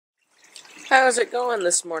How's it going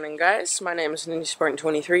this morning, guys? My name is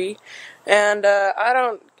Deystroyed, and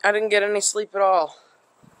I didn't get any sleep at all.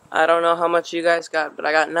 I don't know how much you guys got, but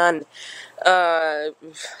I got none. Well,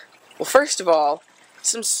 first of all,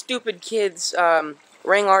 some stupid kids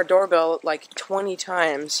rang our doorbell like 20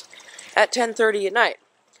 times at 10:30 at night.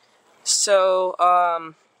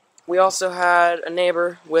 So we also had a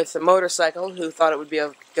neighbor with a motorcycle who thought it would be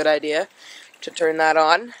a good idea to turn that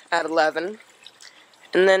on at 11.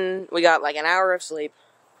 And then we got like an hour of sleep.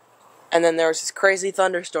 And then there was this crazy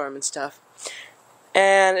thunderstorm and stuff.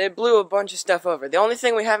 And it blew a bunch of stuff over. The only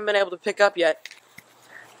thing we haven't been able to pick up yet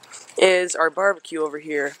is our barbecue over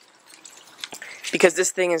here. Because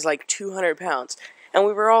this thing is like 200 pounds. And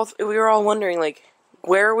we were all wondering, like,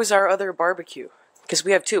 where was our other barbecue? Because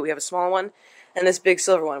we have two. We have a small one and this big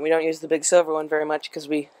silver one. We don't use the big silver one very much because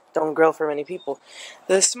we don't grill for many people.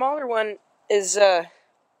 The smaller one is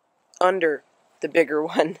under the bigger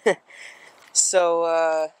one.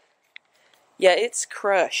 So, yeah, it's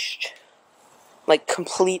crushed. Like,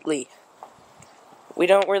 completely. We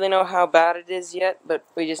don't really know how bad it is yet, but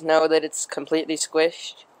we just know that it's completely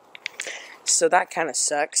squished. So that kind of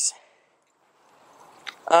sucks.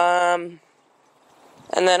 And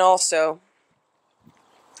then also,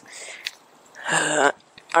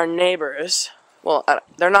 our neighbors, well,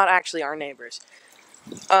 they're not actually our neighbors.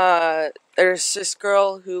 There's this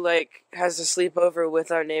girl who, like, has a sleepover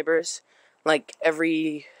with our neighbors, like,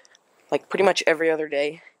 pretty much every other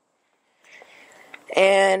day.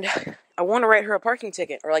 And I want to write her a parking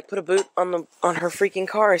ticket, or, like, put a boot on her freaking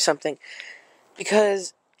car or something.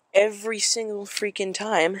 Because every single freaking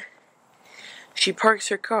time, she parks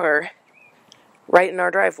her car right in our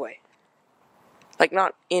driveway. Like,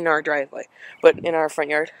 not in our driveway, but in our front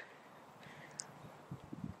yard.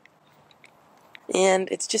 And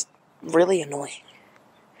it's just really annoying.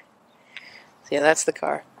 So yeah, that's the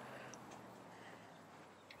car.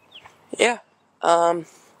 Yeah. Also,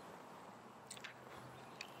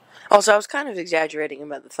 I was kind of exaggerating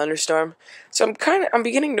about the thunderstorm. So I'm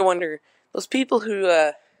beginning to wonder, those people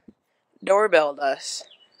who, doorbelled us,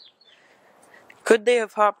 could they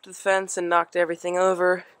have hopped the fence and knocked everything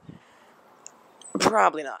over?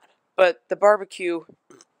 Probably not. But the barbecue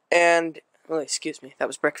and... Oh, excuse me, that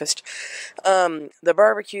was breakfast. The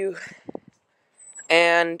barbecue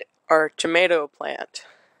and our tomato plant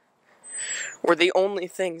were the only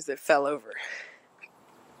things that fell over.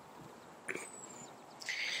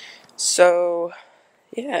 So,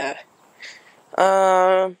 yeah.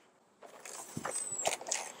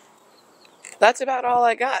 That's about all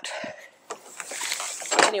I got.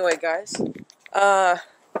 Anyway, guys,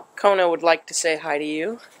 Kona would like to say hi to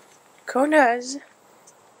you. Kona's.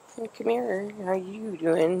 Come here. How you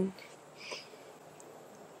doing?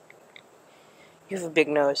 You have a big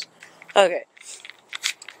nose. Okay.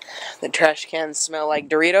 The trash cans smell like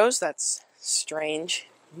Doritos. That's strange.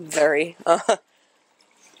 Very.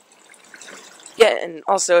 Yeah, and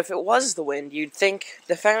also, if it was the wind, you'd think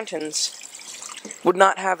the fountains would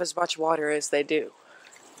not have as much water as they do.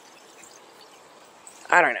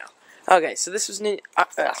 I don't know. Okay, so this was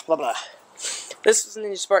blah blah. This was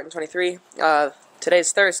Ninja Spartan 23.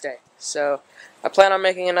 Today's Thursday, so I plan on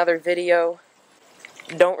making another video.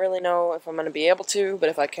 Don't really know if I'm going to be able to, but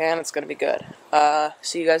if I can, it's going to be good.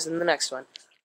 See you guys in the next one.